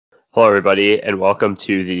Hello, everybody, and welcome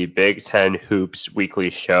to the Big Ten Hoops Weekly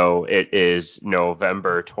Show. It is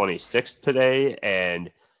November 26th today, and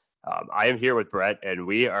I am here with Brett, and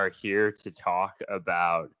we are here to talk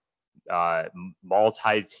about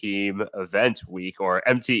multi-team event week, or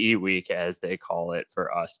MTE week, as they call it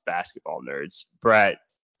for us basketball nerds. Brett,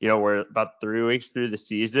 we're about 3 weeks through the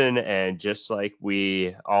season, and just like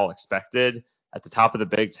we all expected, at the top of the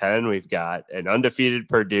Big Ten, we've got an undefeated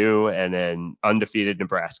Purdue and an undefeated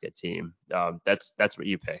Nebraska team. That's what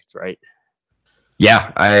you picked, right?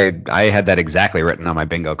 Yeah, I had that exactly written on my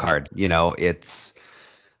bingo card. And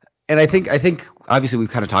I think obviously we've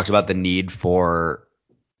kind of talked about the need for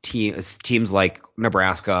teams like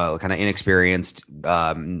Nebraska, kind of inexperienced,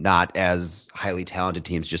 not as highly talented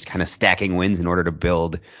teams, just kind of stacking wins in order to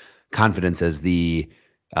build confidence as the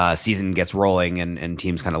season gets rolling and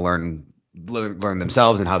teams kind of learn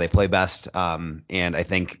themselves and how they play best. And I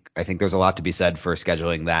think there's a lot to be said for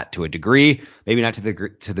scheduling that to a degree, maybe not to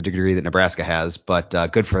the degree that Nebraska has, but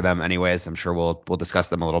good for them anyways. I'm sure we'll discuss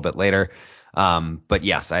them a little bit later. But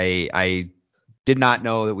yes, I did not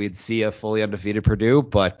know that we'd see a fully undefeated Purdue,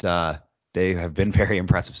 but they have been very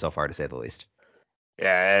impressive so far, to say the least.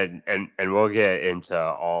 Yeah, and we'll get into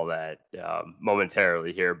all that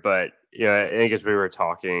momentarily here, but I think as we were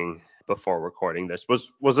talking before recording this was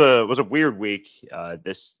a weird week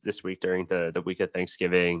this week during the week of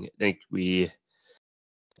Thanksgiving. I think we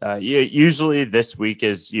usually this week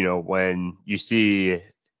is when you see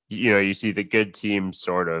the good teams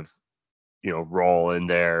sort of roll in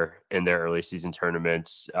their early season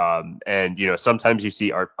tournaments, and sometimes you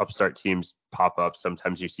see our upstart teams pop up,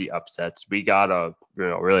 sometimes you see upsets. We got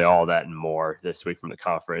really all that and more this week from the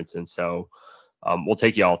conference, and so we'll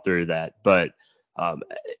take you all through that. But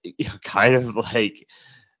kind of like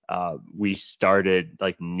we started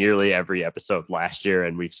like nearly every episode last year,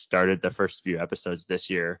 and we've started the first few episodes this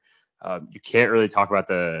year. You can't really talk about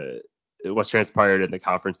what's transpired in the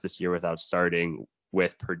conference this year without starting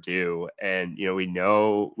with Purdue. And we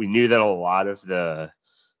knew that a lot of the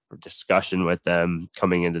discussion with them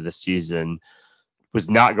coming into the season was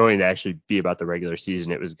not going to actually be about the regular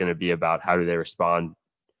season. It was going to be about how do they respond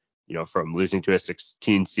from losing to a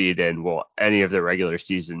 16 seed, and will any of the regular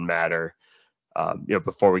season matter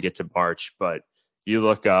before we get to March. But you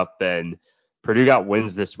look up and Purdue got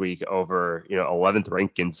wins this week over 11th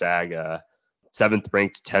ranked Gonzaga, 7th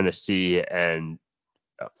ranked Tennessee, and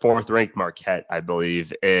 4th ranked Marquette, I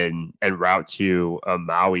believe, en route to a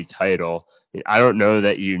Maui title. I don't know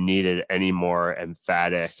that you needed any more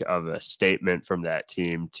emphatic of a statement from that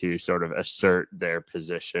team to sort of assert their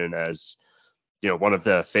position as one of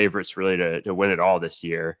the favorites really to win it all this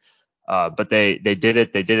year. But they did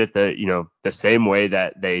it. They did it the same way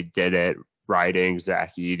that they did it, riding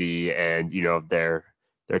Zach Edey and their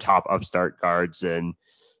top upstart guards and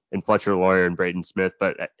Fletcher Lawyer and Braden Smith.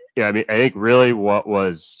 But I think really what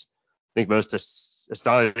was most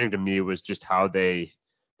astonishing to me was just how they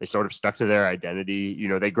sort of stuck to their identity.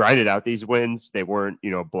 They grinded out these wins. They weren't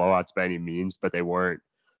blowouts by any means, but they weren't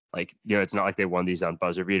like it's not like they won these on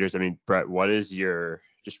buzzer beaters. I mean, Brett, what is your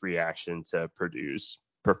just reaction to Purdue's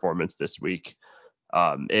performance this week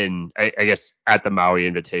I guess at the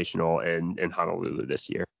Maui Invitational in Honolulu this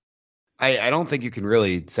year? I don't think you can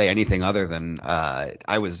really say anything other than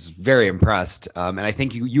I was very impressed. And I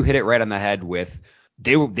think you hit it right on the head with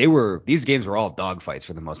these games were all dogfights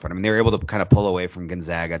for the most part. I mean, they were able to kind of pull away from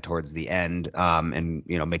Gonzaga towards the end and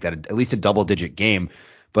make that at least a double digit game.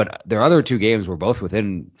 But their other two games were both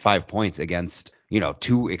within 5 points against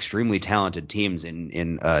two extremely talented teams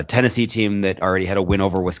in a Tennessee team that already had a win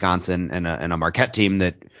over Wisconsin and a Marquette team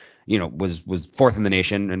that was fourth in the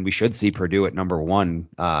nation, and we should see Purdue at number one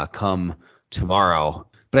come tomorrow.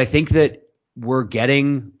 But I think that we're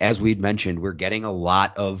getting, as we'd mentioned, we're getting a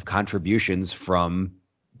lot of contributions from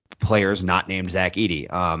players not named Zach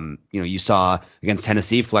Edey. You saw against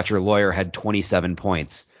Tennessee, Fletcher Lawyer had 27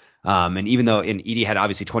 points. And even though Edey had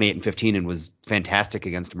obviously 28 and 15 and was fantastic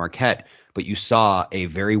against Marquette, but you saw a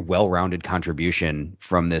very well-rounded contribution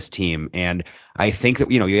from this team. And I think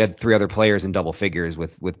that, you had three other players in double figures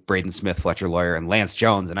with Braden Smith, Fletcher Lawyer, and Lance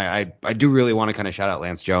Jones. And I do really want to kind of shout out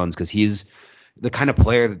Lance Jones because he's the kind of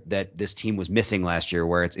player that this team was missing last year,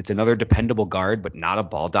 where it's another dependable guard, but not a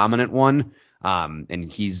ball dominant one.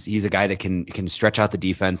 And he's a guy that can stretch out the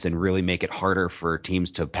defense and really make it harder for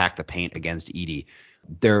teams to pack the paint against Edey.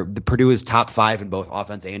 The Purdue is top 5 in both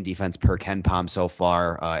offense and defense per Ken Pom so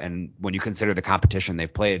far. And when you consider the competition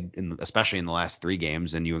they've played, especially in the last 3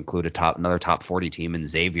 games, and you include another top 40 team in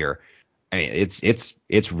Xavier, I mean,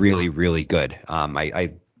 it's really, really good.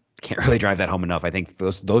 I can't really drive that home enough. I think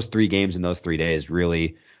those 3 games in those 3 days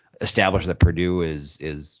really establish that Purdue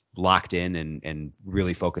is locked in and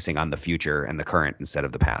really focusing on the future and the current instead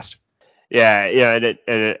of the past. Yeah,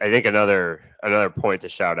 I think another point to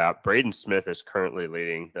shout out, Braden Smith is currently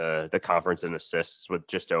leading the conference in assists with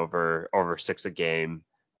just over 6 a game.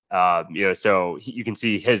 So you can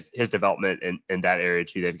see his development in that area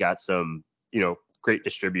too. They've got some, great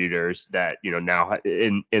distributors that, now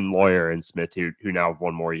in Lawyer and Smith who now have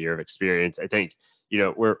one more year of experience. I think,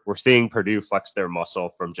 we're seeing Purdue flex their muscle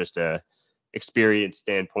from just a experience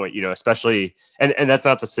standpoint, especially, and that's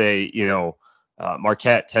not to say,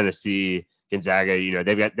 Marquette, Tennessee, Gonzaga,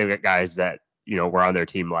 they've got guys that, were on their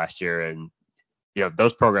team last year, and,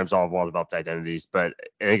 those programs all have well-developed identities. But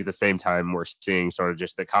I think at the same time, we're seeing sort of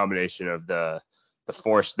just the combination of the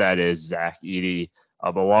force that is Zach Edey,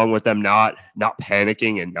 along with them not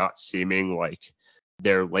panicking and not seeming like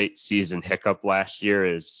their late season hiccup last year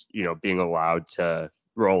is, being allowed to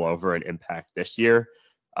roll over and impact this year.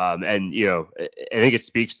 And, I think it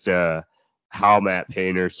speaks to how Matt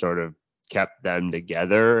Painter sort of kept them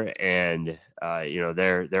together, and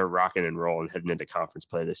they're rocking and rolling heading into conference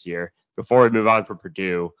play this year. Before we move on from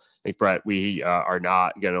Purdue, I think, Brett, we are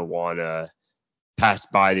not going to want to pass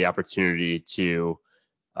by the opportunity to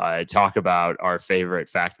talk about our favorite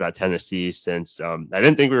fact about Tennessee, since I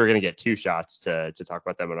didn't think we were going to get two shots to talk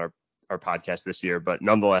about them on our podcast this year. But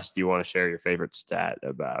nonetheless, do you want to share your favorite stat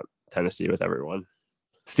about Tennessee with everyone?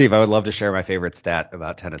 Steve, I would love to share my favorite stat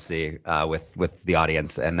about Tennessee with the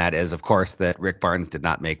audience, and that is, of course, that Rick Barnes did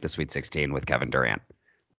not make the Sweet 16 with Kevin Durant.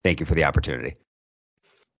 Thank you for the opportunity.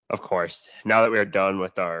 Of course. Now that we are done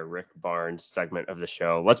with our Rick Barnes segment of the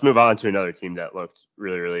show, let's move on to another team that looked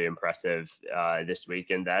really, really impressive this week,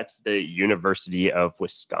 and that's the University of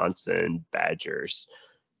Wisconsin Badgers.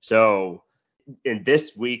 So in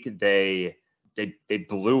this week, they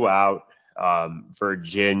blew out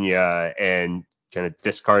Virginia and kind of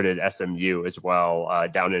discarded SMU as well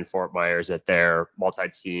down in Fort Myers at their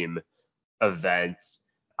multi-team events.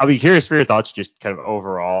 I'll be curious for your thoughts just kind of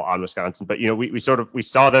overall on Wisconsin, but we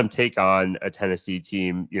saw them take on a Tennessee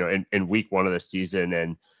team in week one of the season,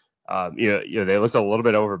 and they looked a little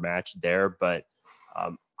bit overmatched there, but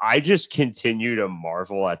I just continue to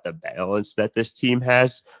marvel at the balance that this team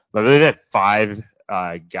has. But they've had 5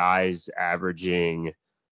 guys averaging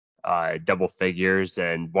double figures,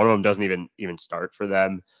 and one of them doesn't even start for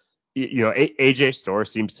them. AJ Storr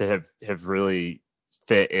seems to have really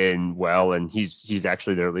fit in well, and he's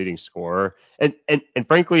actually their leading scorer. And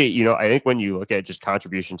frankly, I think when you look at just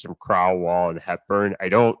contributions from Crowell, Wall, and Hepburn,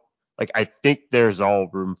 I think there's all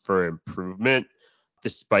room for improvement,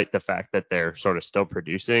 despite the fact that they're sort of still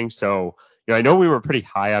producing. So, I know we were pretty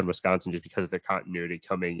high on Wisconsin just because of their continuity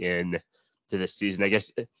coming in to this season. I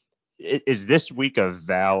guess, is this week a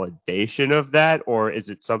validation of that, or is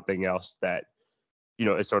it something else that,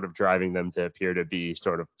 is sort of driving them to appear to be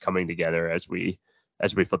sort of coming together as we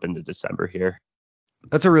flip into December here?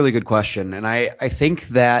 That's a really good question. And I think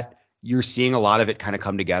that you're seeing a lot of it kind of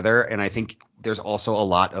come together. And I think there's also a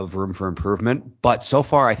lot of room for improvement. But so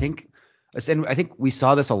far, I think we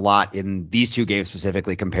saw this a lot in these two games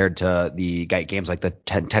specifically compared to the games like the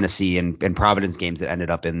Tennessee and Providence games that ended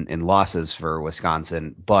up in losses for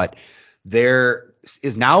Wisconsin. But there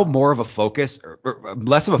is now more of a focus, or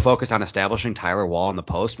less of a focus, on establishing Tyler Wall in the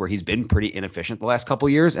post, where he's been pretty inefficient the last couple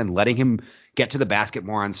of years, and letting him get to the basket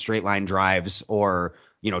more on straight line drives, or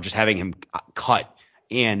just having him cut.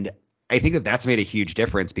 And I think that that's made a huge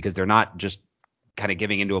difference, because they're not just kind of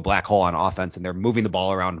giving into a black hole on offense, and they're moving the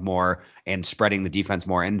ball around more and spreading the defense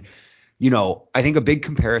more. And I think a big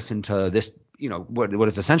comparison to this, what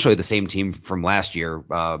is essentially the same team from last year,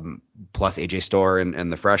 plus AJ Storr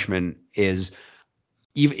and the freshman, is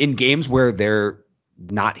even in games where they're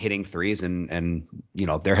not hitting threes, and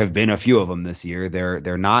there have been a few of them this year,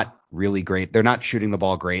 they're not really great. They're not shooting the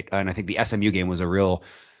ball great. And I think the SMU game was a real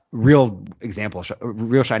example, a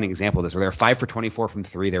real shining example of this, where they were 5 for 24 from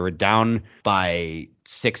 3. They were down by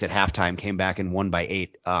 6 at halftime, came back and won by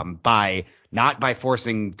 8, not by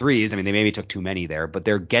forcing threes. I mean, they maybe took too many there, but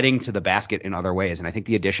they're getting to the basket in other ways. And I think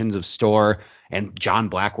the additions of Storr and John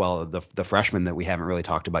Blackwell, the freshman that we haven't really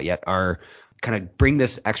talked about yet, are kind of bring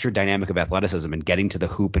this extra dynamic of athleticism and getting to the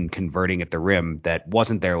hoop and converting at the rim that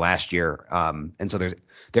wasn't there last year. And so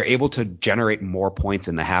they're able to generate more points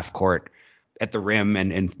in the half court at the rim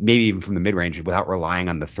and maybe even from the mid range without relying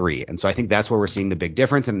on the three. And so I think that's where we're seeing the big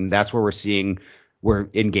difference. And that's where we're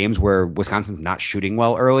in games where Wisconsin's not shooting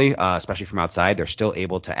well early, especially from outside, they're still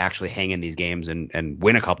able to actually hang in these games and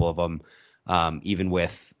win a couple of them, even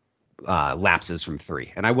with lapses from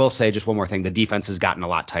three. And I will say just one more thing. The defense has gotten a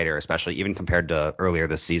lot tighter, especially even compared to earlier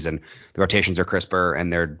this season. The rotations are crisper,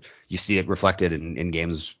 and you see it reflected in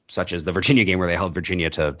games such as the Virginia game where they held Virginia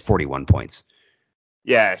to 41 points.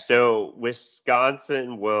 Yeah, so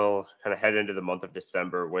Wisconsin will kind of head into the month of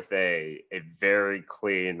December with a very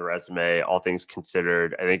clean resume, all things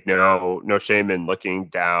considered. I think no shame in looking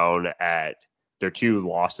down at their two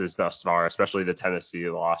losses thus far, especially the Tennessee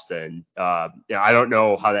loss. And I don't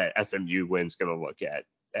know how that SMU win's going to look at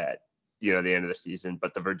the end of the season,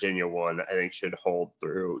 but the Virginia one I think should hold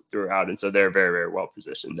throughout, and so they're very, very well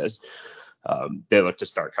positioned as they look to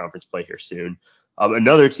start conference play here soon.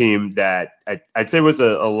 Another team that I'd say was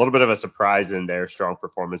a little bit of a surprise in their strong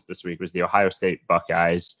performance this week was the Ohio State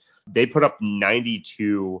Buckeyes. They put up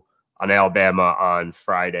 92 on Alabama on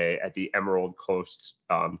Friday at the Emerald Coast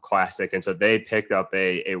Classic, and so they picked up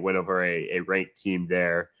a win over a ranked team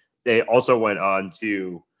there. They also went on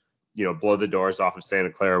to blow the doors off of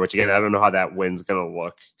Santa Clara, which again, I don't know how that win's going to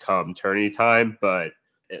look come tourney time, but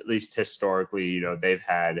at least historically, they've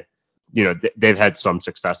had some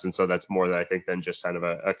success. And so that's more than I think than just kind of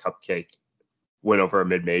a cupcake win over a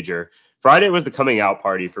mid-major. Friday was the coming out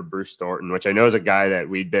party for Bruce Thornton, which I know is a guy that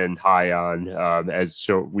we'd been high on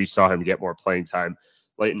we saw him get more playing time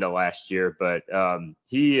late into last year. But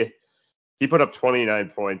he put up 29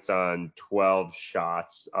 points on 12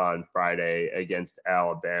 shots on Friday against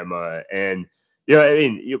Alabama. And,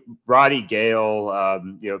 Roddy Gale,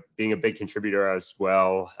 being a big contributor as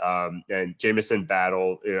well. And Jamison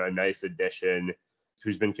Battle, a nice addition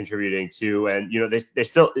who's been contributing too. And, they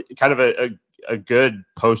still kind of a good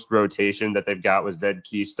post rotation that they've got with Zed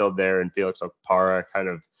Key still there and Felix Okpara kind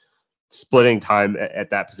of splitting time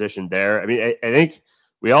at that position there. I mean, I think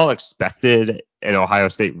we all expected an Ohio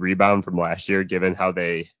State rebound from last year, given how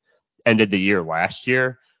they ended the year last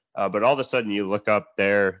year. But all of a sudden you look up,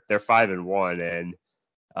 they're 5-1, and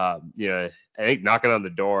I think knocking on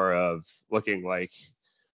the door of looking like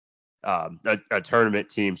a tournament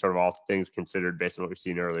team, sort of all things considered, based on what we've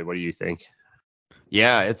seen early. What do you think?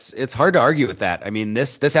 Yeah, it's hard to argue with that. I mean,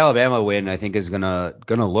 this Alabama win I think is gonna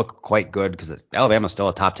look quite good because Alabama's still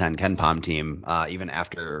a top 10 KenPom team even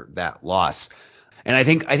after that loss. And I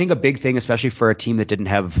think a big thing, especially for a team that didn't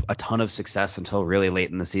have a ton of success until really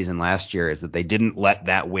late in the season last year, is that they didn't let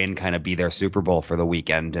that win kind of be their Super Bowl for the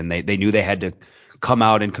weekend. And they knew they had to come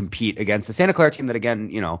out and compete against the Santa Clara team that,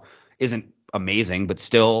 again, isn't amazing, but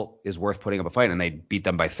still is worth putting up a fight. And they beat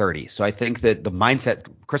them by 30. So I think that the mindset,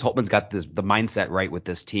 Chris Holtman's got the mindset right with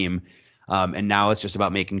this team. And now it's just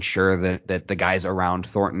about making sure that the guys around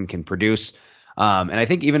Thornton can produce. And I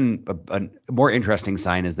think even a more interesting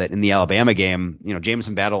sign is that in the Alabama game,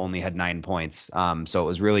 Jamison Battle only had 9 points. So it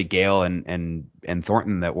was really Gale and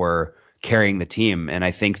Thornton that were carrying the team. And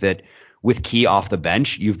I think that with Key off the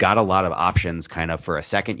bench, you've got a lot of options kind of for a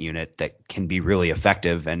second unit that can be really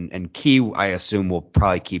effective. And Key, I assume, will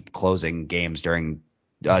probably keep closing games during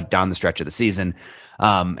down the stretch of the season.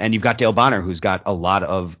 And you've got Dale Bonner, who's got a lot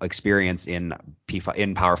of experience in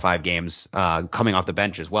Power 5 games coming off the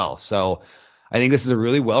bench as well. So I think this is a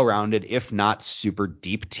really well-rounded, if not super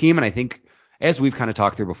deep team. And I think, as we've kind of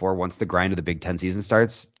talked through before, once the grind of the Big Ten season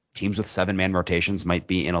starts, teams with 7-man rotations might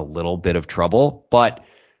be in a little bit of trouble. But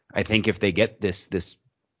I think if they get this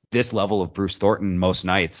level of Bruce Thornton most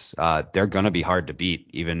nights, they're going to be hard to beat,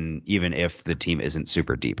 even if the team isn't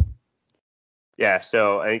super deep. Yeah,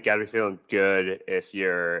 so I think got to be feeling good if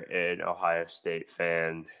you're an Ohio State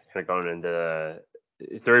fan, kind of going into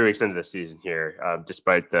 3 weeks into the season here,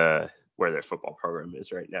 despite where their football program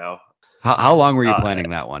is right now. How long were you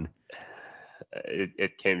planning that one?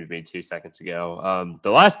 It came to me 2 seconds ago.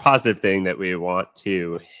 The last positive thing that we want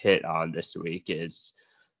to hit on this week is,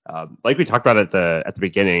 like we talked about at the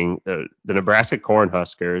beginning, the Nebraska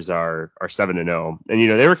Cornhuskers are 7-0,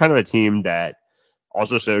 and they were kind of a team that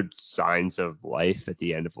also showed signs of life at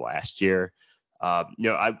the end of last year.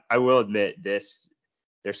 I will admit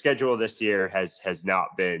their schedule this year has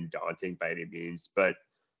not been daunting by any means, but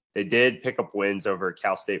they did pick up wins over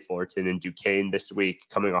Cal State Fullerton and Duquesne this week,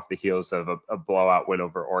 coming off the heels of a blowout win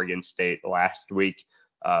over Oregon State last week,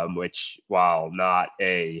 which, while not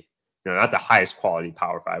not the highest quality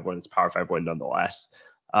Power 5 win, it's Power 5 win nonetheless.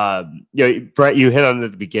 Brett, you hit on it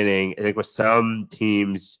at the beginning. I think with some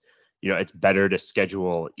teams, it's better to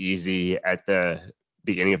schedule easy at the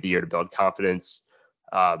beginning of the year to build confidence.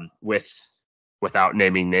 Without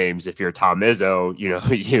naming names, if you're Tom Izzo,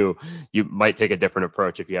 you might take a different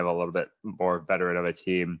approach if you have a little bit more veteran of a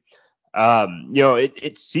team.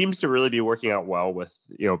 It seems to really be working out well with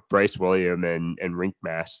Bryce William and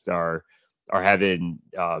Rinkmast are having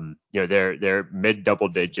their mid double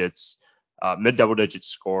digits mid double digit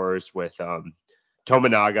scores with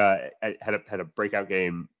Tominaga had a breakout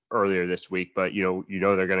game earlier this week, but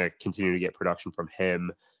they're going to continue to get production from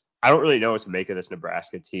him. I don't really know what to make of this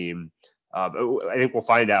Nebraska team. I think we'll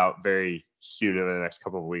find out very soon in the next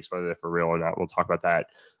couple of weeks whether they're for real or not. We'll talk about that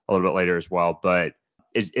a little bit later as well. But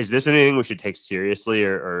is this anything we should take seriously,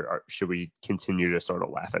 or should we continue to sort of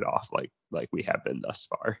laugh it off like we have been thus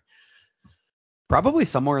far? Probably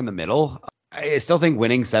somewhere in the middle. I still think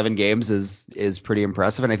winning 7 games is pretty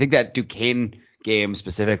impressive, and I think that Duquesne game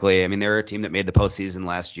specifically. I mean, they're a team that made the postseason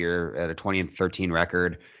last year at a 20-13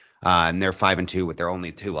 record, and they're 5-2 with their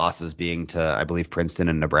only 2 losses being to, I believe, Princeton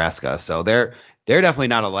and Nebraska. So they're definitely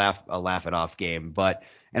not a laugh it off game.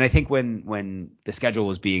 And I think when the schedule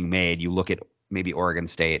was being made, you look at maybe Oregon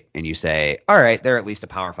State and you say, all right, they're at least a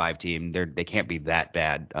Power 5 team. They can't be that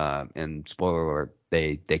bad. And spoiler alert,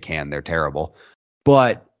 they can. They're terrible.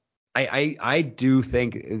 But I do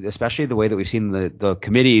think, especially the way that we've seen the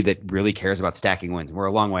committee that really cares about stacking wins. We're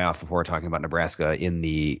a long way off before we're talking about Nebraska in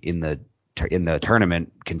the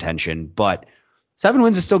tournament contention, but 7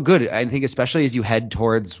 wins is still good. I think, especially as you head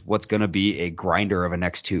towards what's going to be a grinder of a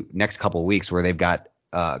next couple of weeks, where they've got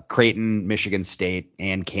Creighton, Michigan State,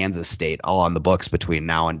 and Kansas State all on the books between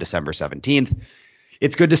now and December 17th.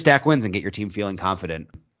 It's good to stack wins and get your team feeling confident.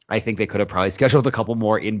 I think they could have probably scheduled a couple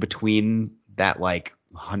more in between that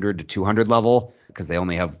 100 to 200 level, because they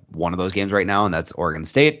only have one of those games right now, and that's Oregon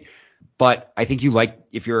State. But I think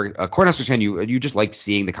if you're a Cornhuskers fan, you just like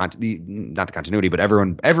seeing not the continuity, but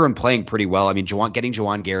everyone playing pretty well. I mean, getting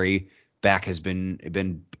Juwan Gary back has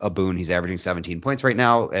been a boon. He's averaging 17 points right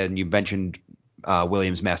now, and you mentioned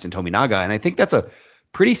Williams, Mast, and Tominaga, and I think that's a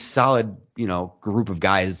pretty solid group of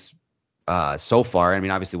guys so far. I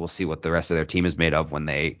mean, obviously we'll see what the rest of their team is made of when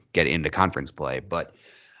they get into conference play, but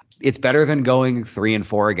it's better than going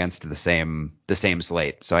 3-4 against the same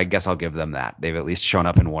slate. So I guess I'll give them that. They've at least shown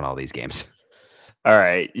up and won all these games. All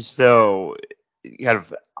right. So kind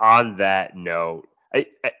of on that note, I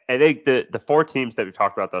think the 4 teams that we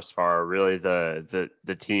talked about thus far are really the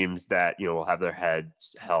teams that will have their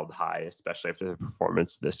heads held high, especially after the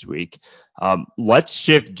performance this week. Let's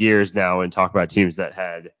shift gears now and talk about teams that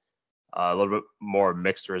had a little bit more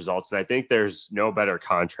mixed results. And I think there's no better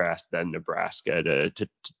contrast than Nebraska to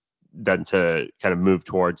kind of move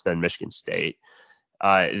towards than Michigan State.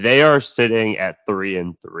 They are sitting at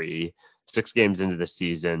 3-3, 6 games into the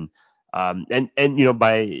season. And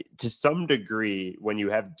to some degree, when you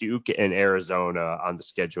have Duke and Arizona on the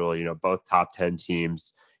schedule, both top 10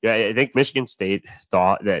 teams, I think Michigan State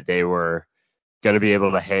thought that they were going to be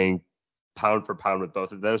able to hang pound for pound with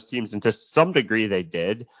both of those teams. And to some degree they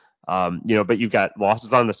did. But you've got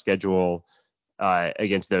losses on the schedule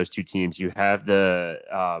against those 2 teams. You have the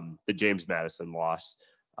James Madison loss.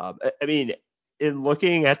 I mean, in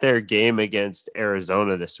looking at their game against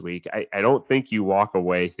Arizona this week, I don't think you walk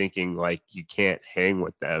away thinking like you can't hang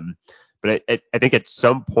with them. But I think at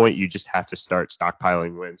some point you just have to start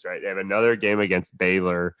stockpiling wins, right? They have another game against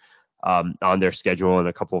Baylor on their schedule in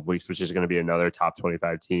a couple of weeks, which is going to be another top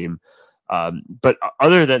 25 team. But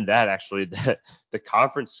other than that, actually, the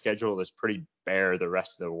conference schedule is pretty bare the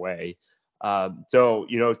rest of the way. So,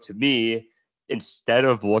 to me, instead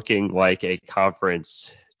of looking like a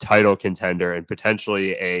conference title contender and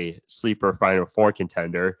potentially a sleeper Final Four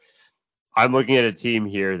contender, I'm looking at a team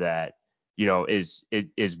here that, is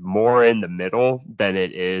more in the middle than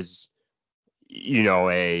it is,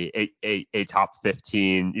 a top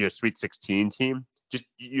 15, Sweet 16 team, just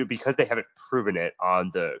because they haven't proven it on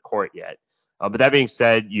the court yet. But that being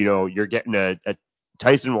said, you're getting a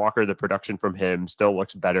Tyson Walker. The production from him still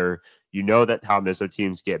looks better. That Tom Izzo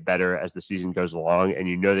teams get better as the season goes along,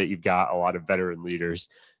 and that you've got a lot of veteran leaders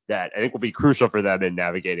that I think will be crucial for them in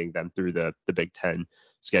navigating them through the Big Ten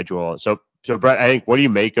schedule. So Brett, I think, what do you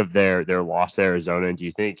make of their loss to Arizona? And do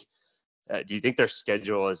you think their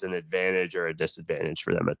schedule is an advantage or a disadvantage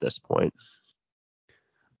for them at this point?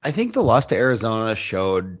 I think the loss to Arizona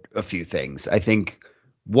showed a few things. I think,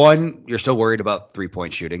 one, you're still worried about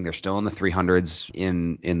 3-point shooting. They're still in the 300s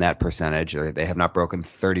in that percentage. They have not broken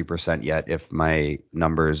 30% yet, if my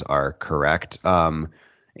numbers are correct. And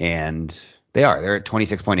they're at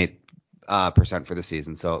 26.8% for the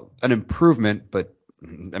season. So an improvement, but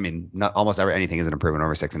I mean, not almost anything is an improvement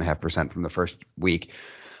over 6.5% from the first week.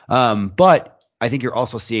 But I think you're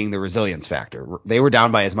also seeing the resilience factor. They were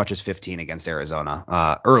down by as much as 15 against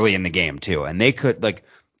Arizona early in the game too, and they could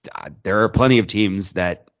there are plenty of teams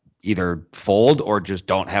that either fold or just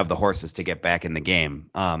don't have the horses to get back in the game.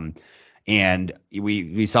 And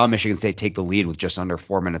we saw Michigan State take the lead with just under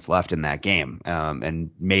 4 minutes left in that game, and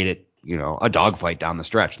made it a dogfight down the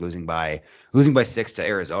stretch. Losing by 6 to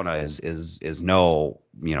Arizona is no,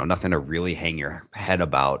 nothing to really hang your head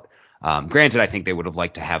about. Granted, I think they would have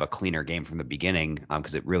liked to have a cleaner game from the beginning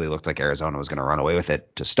because it really looked like Arizona was going to run away with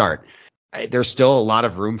it to start. There's still a lot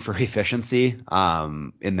of room for efficiency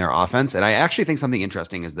in their offense, and I actually think something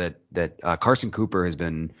interesting is that Carson Cooper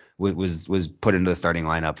was put into the starting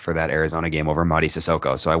lineup for that Arizona game over Mady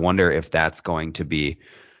Sissoko. So I wonder if that's going to be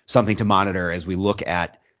something to monitor as we look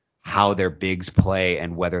at how their bigs play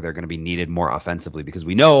and whether they're going to be needed more offensively, because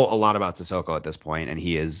we know a lot about Sissoko at this point, and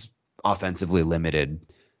he is offensively limited,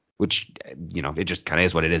 which, it just kind of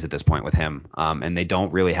is what it is at this point with him. And they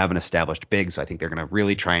don't really have an established big. So I think they're going to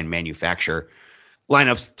really try and manufacture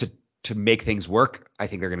lineups to make things work. I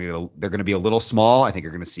think they're going to be a little small. I think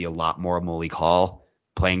you're going to see a lot more of Malik Hall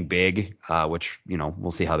playing big, which,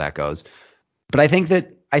 we'll see how that goes. But I think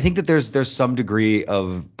that there's some degree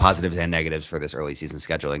of positives and negatives for this early season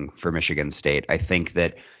scheduling for Michigan State. I think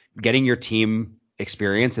that getting your team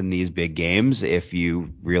experience in these big games, if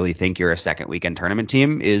you really think you're a second weekend tournament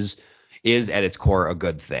team, is at its core a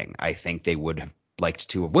good thing. I think they would have liked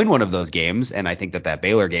to have win one of those games, and I think that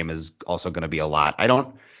Baylor game is also going to be a lot. I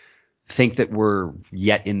don't think that we're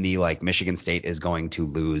yet in the Michigan State is going to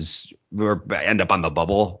lose or end up on the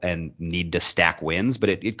bubble and need to stack wins, but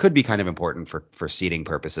it could be kind of important for seeding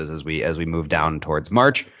purposes as we move down towards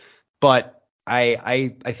March. But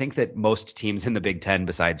I think that most teams in the Big Ten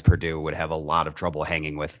besides Purdue would have a lot of trouble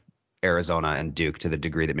hanging with Arizona and Duke to the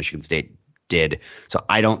degree that Michigan State did. So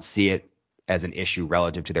I don't see it as an issue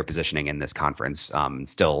relative to their positioning in this conference.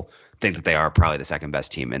 Still think that they are probably the second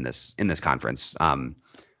best team in this conference.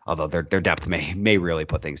 Although their depth may really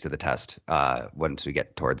put things to the test once we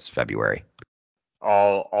get towards February.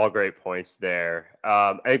 All great points there.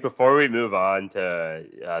 I think before we move on to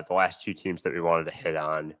the last two teams that we wanted to hit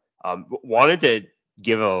on, wanted to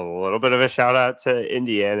give a little bit of a shout out to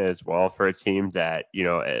Indiana as well for a team that,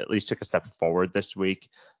 at least took a step forward this week.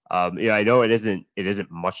 I know it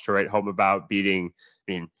isn't much to write home about beating.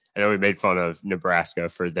 I mean, I know we made fun of Nebraska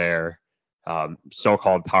for their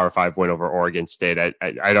so-called Power 5 win over Oregon State.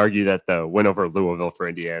 I'd argue that the win over Louisville for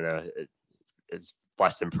Indiana is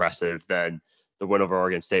less impressive than the win over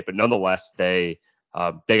Oregon State, but nonetheless, they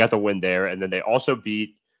got the win there, and then they also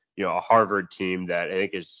beat a Harvard team that I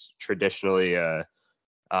think is traditionally a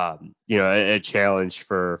challenge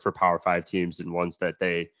for Power 5 teams and ones that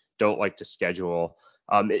they don't like to schedule.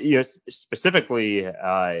 Specifically,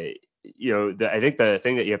 I think the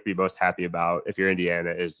thing that you have to be most happy about if you're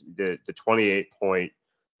Indiana is the 28-point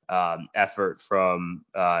effort from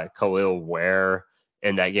Khalil Ware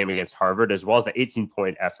in that game against Harvard, as well as the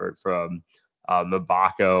 18-point effort from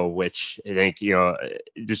Mbako, which I think,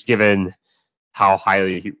 just given how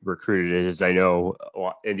highly recruited it is, I know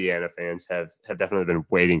Indiana fans have definitely been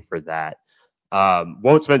waiting for that.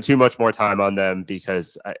 Won't spend too much more time on them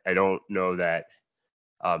because I don't know that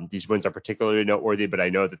these wins are particularly noteworthy, but I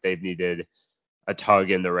know that they've needed a tug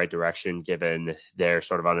in the right direction given their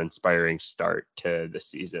sort of uninspiring start to the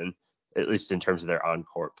season, at least in terms of their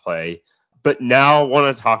on-court play. But now I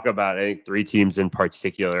want to talk about, I think, three teams in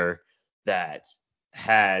particular that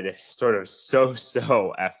had sort of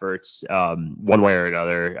so-so efforts one way or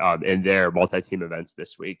another in their multi-team events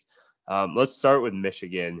this week. Let's start with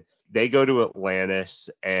Michigan. They go to Atlantis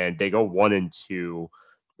and they go 1-2,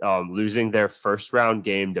 losing their first round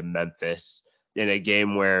game to Memphis in a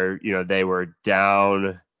game where, they were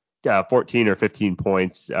down 14 or 15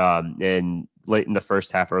 points in late in the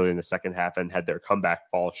first half, early in the second half, and had their comeback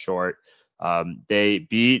fall short. They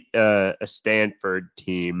beat a Stanford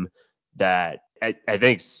team that I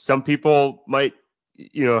think some people might,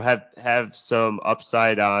 have some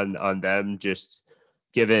upside on them, just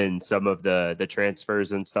given some of the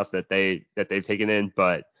transfers and stuff that they've taken in,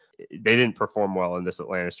 but they didn't perform well in this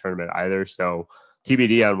Atlantis tournament either. So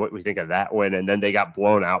TBD on what we think of that win. And then they got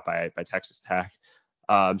blown out by Texas Tech.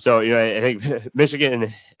 I think Michigan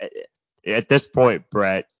at this point,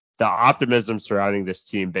 Brett, the optimism surrounding this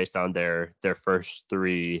team based on their first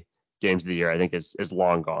three games of the year, I think is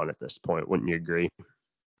long gone at this point. Wouldn't you agree?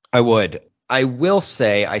 I would. I will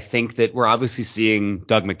say I think that we're obviously seeing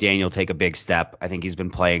Doug McDaniel take a big step. I think he's been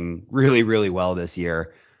playing really, really well this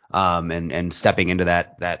year, and stepping into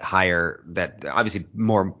that higher, that obviously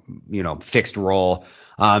more fixed role.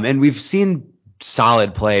 And we've seen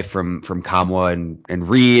solid play from Kamwa and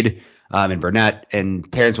Reed, and Burnett,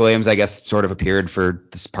 and Terrence Williams, I guess, sort of appeared for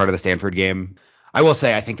this part of the Stanford game. I will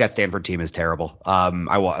say I think that Stanford team is terrible.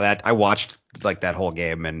 I watched like that whole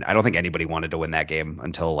game, and I don't think anybody wanted to win that game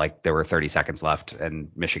until like there were 30 seconds left,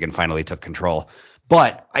 and Michigan finally took control.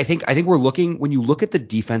 But I think we're looking when you look at the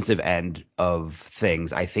defensive end of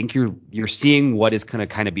things, I think you're seeing what is going to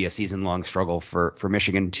kind of be a season long struggle for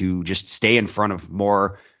Michigan to just stay in front of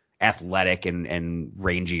more athletic and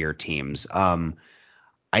rangier teams.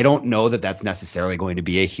 I don't know that that's necessarily going to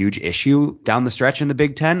be a huge issue down the stretch in the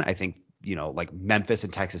Big Ten. I think, like Memphis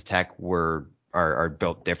and Texas Tech are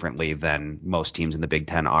built differently than most teams in the Big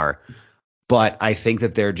Ten are. But I think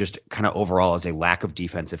that they're just kind of overall is a lack of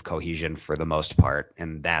defensive cohesion for the most part.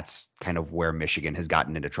 And that's kind of where Michigan has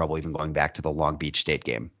gotten into trouble, even going back to the Long Beach State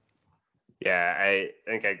game. Yeah, I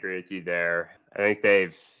think I agree with you there. I think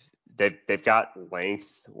they've got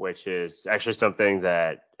length, which is actually something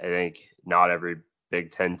that I think not every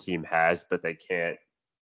Big Ten team has, but they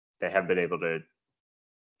haven't been able to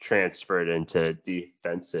transfer it into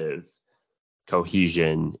defensive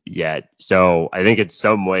cohesion yet. So I think in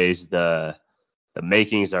some ways the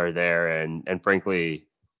makings are there, and frankly,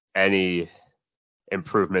 any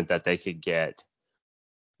improvement that they could get,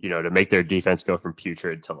 to make their defense go from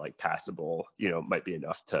putrid to like passable, might be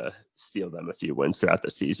enough to steal them a few wins throughout the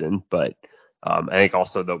season. But I think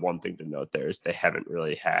also the one thing to note there is they haven't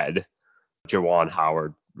really had Jawan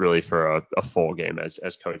Howard really for a full game as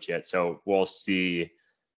coach yet. So we'll see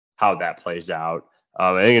how that plays out.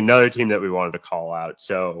 I think another team that we wanted to call out.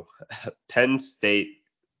 So Penn State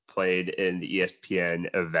played in the ESPN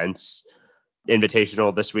events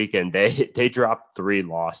invitational this weekend. They dropped 3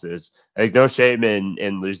 losses. I think no shame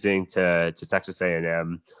in losing to Texas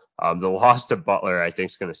A&M. The loss to Butler I think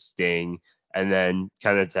is going to sting. And then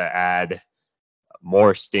kind of to add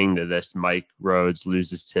more sting to this, Mike Rhodes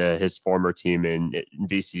loses to his former team in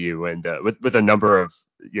VCU, and with a number of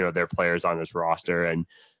their players on his roster. And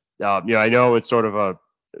I know it's sort of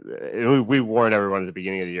we warned everyone at the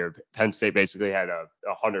beginning of the year. Penn State basically had a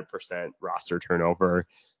 100% roster turnover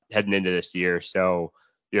heading into this year. So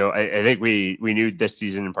I think we knew this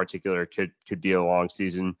season in particular could be a long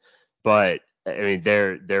season, but I mean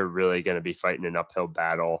they're really going to be fighting an uphill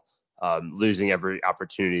battle. Losing every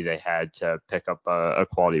opportunity they had to pick up a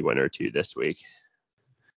quality win or two this week.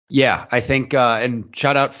 Yeah, I think, and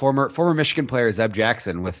shout out former Michigan player Zeb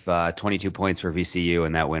Jackson with 22 points for VCU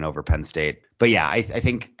in that win over Penn State. But yeah, I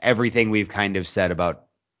think everything we've kind of said about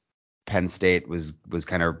Penn State was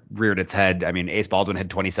kind of reared its head. I mean, Ace Baldwin had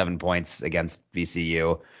 27 points against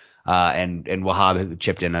VCU, and Wahab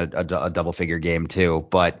chipped in a double figure game too.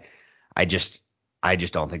 But I just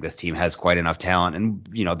don't think this team has quite enough talent. And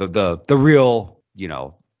the real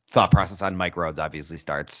thought process on Mike Rhodes obviously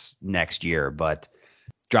starts next year, but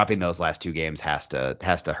dropping those last 2 games has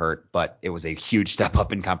to hurt. But it was a huge step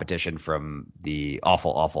up in competition from the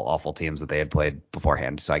awful teams that they had played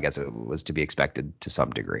beforehand. So I guess it was to be expected to some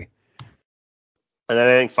degree. And then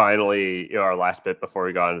I think finally, our last bit before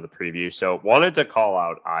we got into the preview. So wanted to call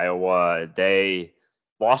out Iowa. They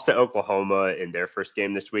lost to Oklahoma in their first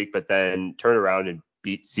game this week, but then turned around and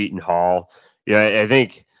beat Seton Hall. I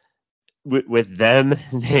think with them,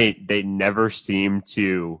 they never seem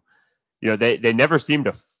to, they never seem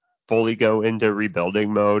to fully go into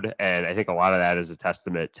rebuilding mode. And I think a lot of that is a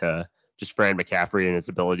testament to just Fran McCaffrey and his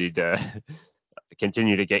ability to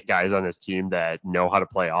continue to get guys on his team that know how to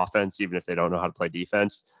play offense, even if they don't know how to play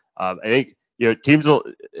defense. I think, teams will,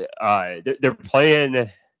 they're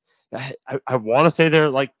playing, I want to say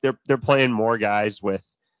they're playing more guys with,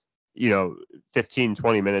 15,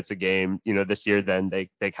 20 minutes a game, this year than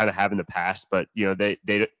they kind of have in the past. But,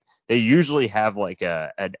 they usually have like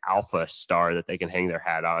an alpha star that they can hang their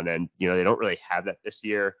hat on. And, they don't really have that this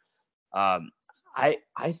year.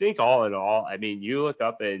 I think all in all, I mean, you look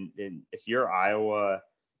up and if you're Iowa,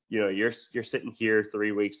 you're sitting here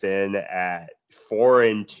 3 weeks in at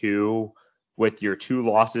 4-2 with your 2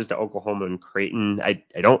 losses to Oklahoma and Creighton. I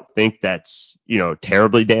don't think that's,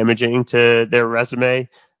 terribly damaging to their resume.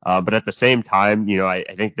 But at the same time, I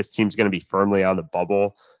think this team's going to be firmly on the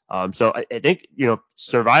bubble. So I think,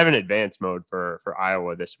 survive in advance mode for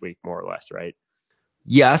Iowa this week, more or less, right?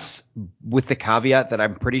 Yes, with the caveat that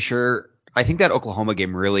I'm pretty sure, I think that Oklahoma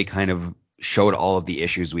game really kind of showed all of the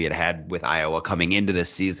issues we had with Iowa coming into this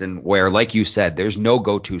season, where, like you said, there's no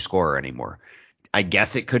go-to scorer anymore. I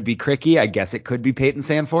guess it could be Cricky. I guess it could be Peyton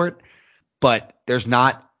Sanfort, but there's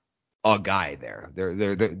not a guy there.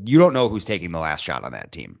 You don't know who's taking the last shot on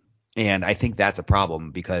that team. And I think that's a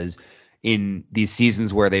problem because in these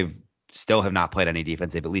seasons where they've still have not played any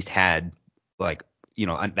defense, they've at least had like,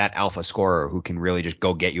 that alpha scorer who can really just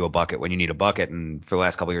go get you a bucket when you need a bucket. And for the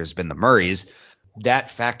last couple of years, it's been the Murrays. that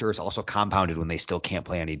factor is also compounded when they still can't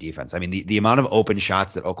play any defense. I mean, the amount of open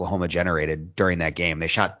shots that Oklahoma generated during that game, they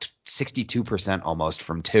shot 62% almost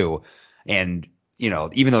from two. And,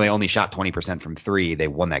 even though they only shot 20% from three, they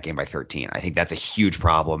won that game by 13. I think that's a huge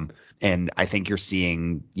problem. And I think you're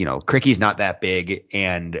seeing, Cricky's not that big,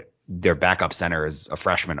 and their backup center is a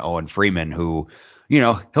freshman, Owen Freeman, who,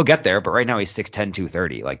 he'll get there, but right now he's 6'10",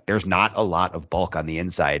 230. Like, there's not a lot of bulk on the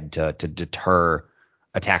inside to deter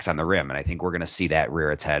attacks on the rim. And I think we're going to see that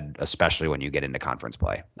rear its head, especially when you get into conference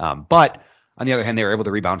play. But on the other hand, they were able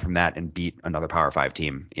to rebound from that and beat another Power 5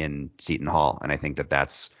 team in Seton Hall. And I think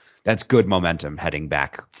that's good momentum heading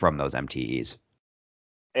back from those MTEs.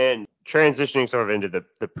 And transitioning sort of into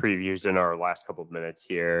the previews in our last couple of minutes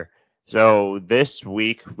here. So this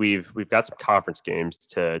week we've got some conference games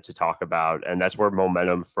to talk about, and that's where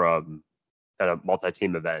momentum from kind of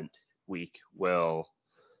multi-team event week will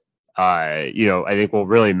I think will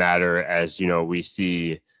really matter as, we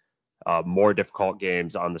see more difficult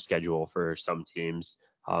games on the schedule for some teams.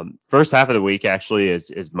 First half of the week actually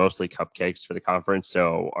is mostly cupcakes for the conference.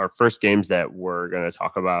 So our first games that we're going to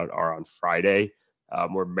talk about are on Friday,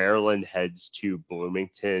 where Maryland heads to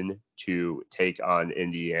Bloomington to take on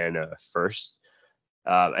Indiana first.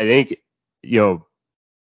 I think,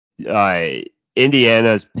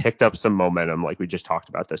 Indiana's picked up some momentum like we just talked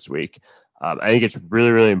about this week. I think it's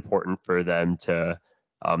really, really important for them to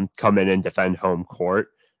come in and defend home court,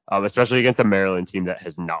 especially against a Maryland team that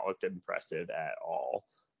has not looked impressive at all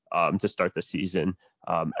to start the season.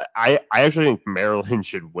 I actually think Maryland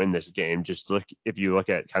should win this game. If you look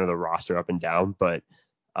at kind of the roster up and down, but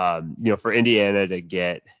for Indiana to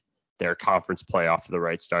get their conference play off to the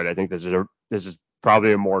right start, I think this is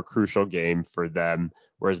probably a more crucial game for them,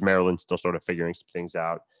 whereas Maryland's still sort of figuring some things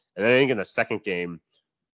out. And then I think in the second game,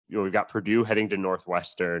 we've got Purdue heading to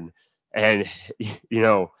Northwestern, and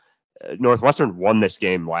Northwestern won this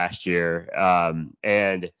game last year,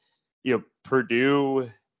 and Purdue,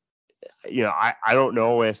 I don't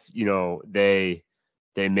know if they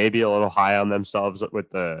may be a little high on themselves with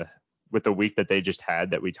the week that they just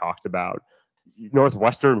had that we talked about.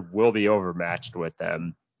 Northwestern will be overmatched with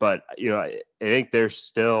them, but I think there's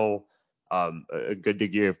still a good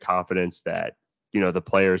degree of confidence that the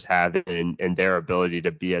players have in their ability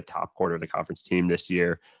to be a top quarter of the conference team this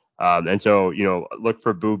year. And so, look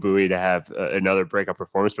for Boo Buie to have another breakout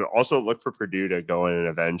performance, but also look for Purdue to go in and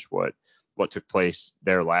avenge what took place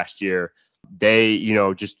there last year. They,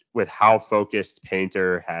 just with how focused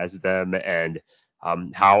Painter has them and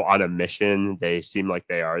how on a mission they seem like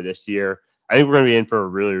they are this year, I think we're going to be in for a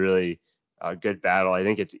really, really good battle. I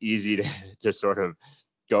think it's easy to sort of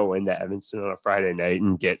go into Evanston on a Friday night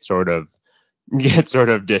and get sort of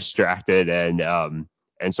distracted and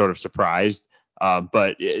sort of surprised.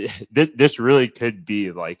 But this really could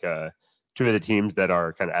be like two of the teams that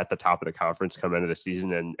are kind of at the top of the conference come into the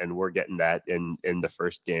season, and we're getting that in the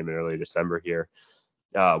first game in early December here.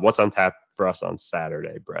 What's on tap for us on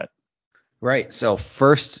Saturday, Brett? Right. So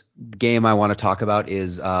first game I want to talk about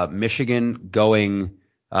is Michigan going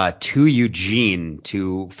to Eugene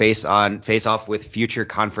to face off with future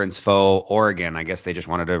conference foe Oregon. I guess they just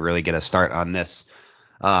wanted to really get a start on this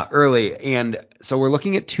early. And so we're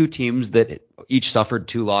looking at two teams that each suffered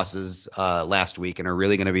 2 losses last week and are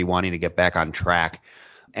really going to be wanting to get back on track.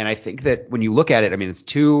 And I think that when you look at it, I mean, it's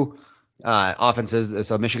two offenses.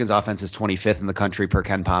 So Michigan's offense is 25th in the country per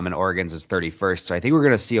Ken Pom, and Oregon's is 31st. So I think we're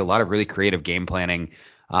going to see a lot of really creative game planning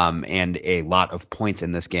and a lot of points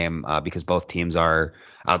in this game because both teams are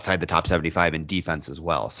outside the top 75 in defense as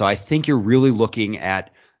well. So I think you're really looking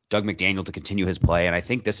at Doug McDaniel to continue his play, and I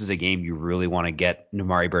think this is a game you really want to get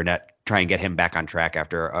Numari Burnett, try and get him back on track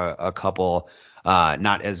after a couple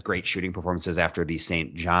not as great shooting performances after the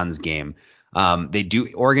St. John's game.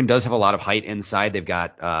 Oregon does have a lot of height inside. They've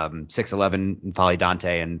got 6'11" N'Faly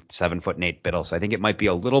Dante and 7' Nate Biddle. So I think it might be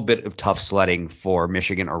a little bit of tough sledding for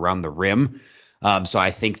Michigan around the rim. So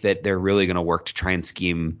I think that they're really going to work to try and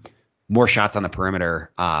scheme more shots on the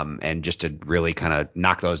perimeter and just to really kind of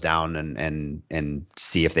knock those down and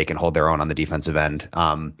see if they can hold their own on the defensive end.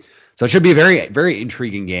 So it should be a very, very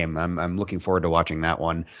intriguing game. I'm looking forward to watching that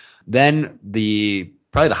one. Then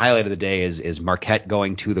probably the highlight of the day is Marquette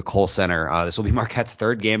going to the Kohl Center. This will be Marquette's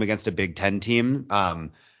third game against a Big Ten team.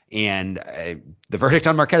 And the verdict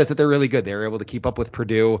on Marquette is that they're really good. They were able to keep up with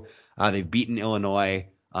Purdue. They've beaten Illinois.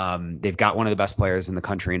 They've got one of the best players in the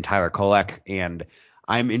country in Tyler Kolek. And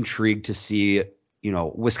I'm intrigued to see,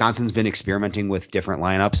 Wisconsin's been experimenting with different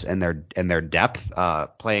lineups and their depth,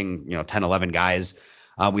 playing, 10, 11 guys.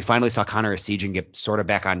 We finally saw Connor Essegian get sort of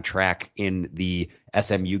back on track in the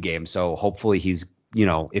SMU game. So hopefully he's,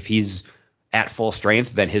 if he's at full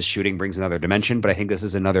strength, then his shooting brings another dimension. But I think this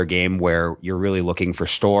is another game where you're really looking for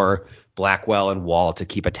Storr, Blackwell, and Wall to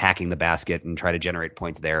keep attacking the basket and try to generate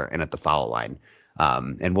points there and at the foul line.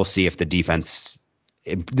 And we'll see if the defensive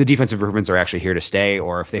improvements are actually here to stay,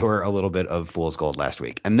 or if they were a little bit of fool's gold last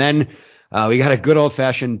week. And then we got a good old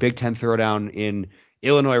fashioned Big Ten throwdown in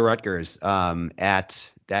Illinois Rutgers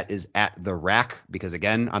that is at the Rack, because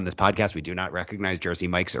again, on this podcast, we do not recognize Jersey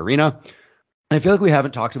Mike's Arena. And I feel like we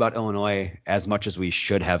haven't talked about Illinois as much as we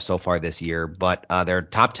should have so far this year, but they're a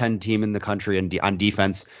top 10 team in the country on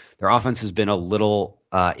defense. Their offense has been a little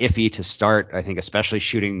iffy to start, I think, especially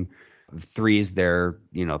shooting threes. They're,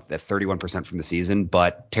 at 31% from the season,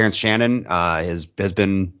 but Terrence Shannon has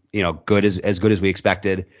been, good as good as we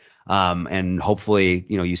expected. And hopefully,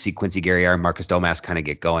 you see Quincy Guerrier and Marcus Domask kind of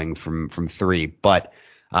get going from three. But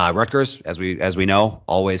Rutgers, as we know,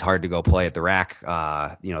 always hard to go play at the Rack.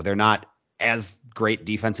 They're not as great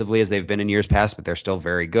defensively as they've been in years past, but they're still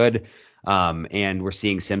very good. And we're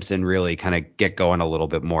seeing Simpson really kind of get going a little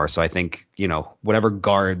bit more. So I think, whatever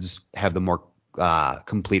guards have the more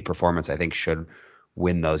complete performance, I think should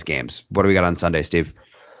win those games. What do we got on Sunday, Steve?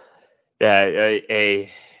 Yeah, a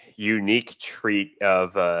unique treat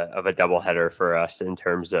of a doubleheader for us in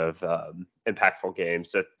terms of impactful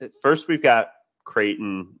games. So first we've got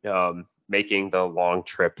Creighton making the long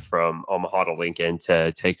trip from Omaha to Lincoln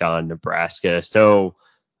to take on Nebraska. So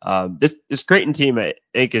this Creighton team, I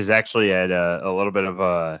think, is actually at a little bit of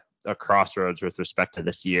a crossroads with respect to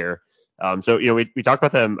this year. So we talked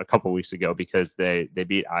about them a couple weeks ago because they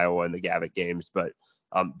beat Iowa in the Gavitt games, but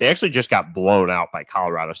they actually just got blown out by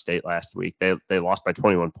Colorado State last week. They lost by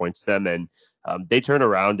 21 points to them, and they turn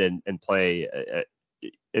around and play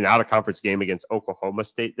an out-of-conference game against Oklahoma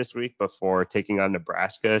State this week before taking on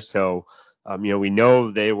Nebraska. So, we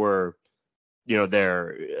know they were, they're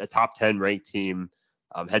a top 10 ranked team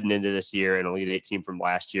heading into this year, an Elite Eight team from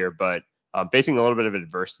last year, but facing a little bit of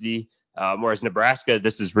adversity. Whereas Nebraska,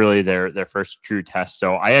 this is really their first true test.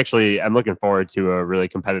 So I'm looking forward to a really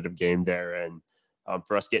competitive game there, and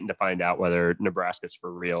for us getting to find out whether Nebraska's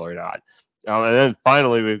for real or not. And then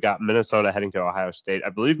finally, we've got Minnesota heading to Ohio State. I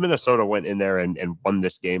believe Minnesota went in there and won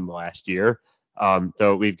this game last year.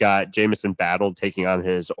 So we've got Jamison Battle taking on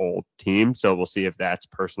his old team. So we'll see if that's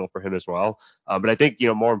personal for him as well. But I think,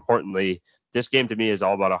 more importantly, this game to me is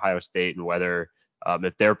all about Ohio State and whether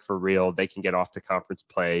if they're for real, they can get off to conference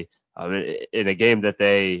play in a game that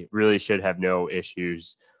they really should have no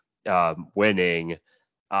issues winning.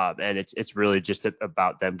 And it's really just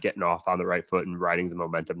about them getting off on the right foot and riding the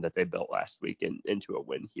momentum that they built last week into a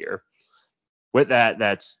win here. With that,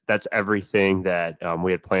 that's everything that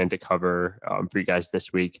we had planned to cover for you guys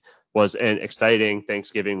this week. Was an exciting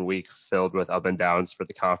Thanksgiving week filled with up and downs for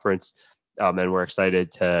the conference. And we're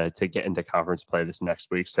excited to get into conference play this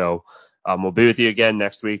next week. So we'll be with you again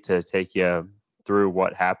next week to take you through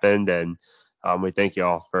what happened. And we thank you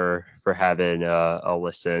all for having a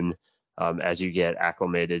listen as you get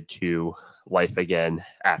acclimated to life again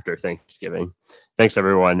after Thanksgiving. Thanks,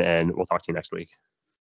 everyone, and we'll talk to you next week.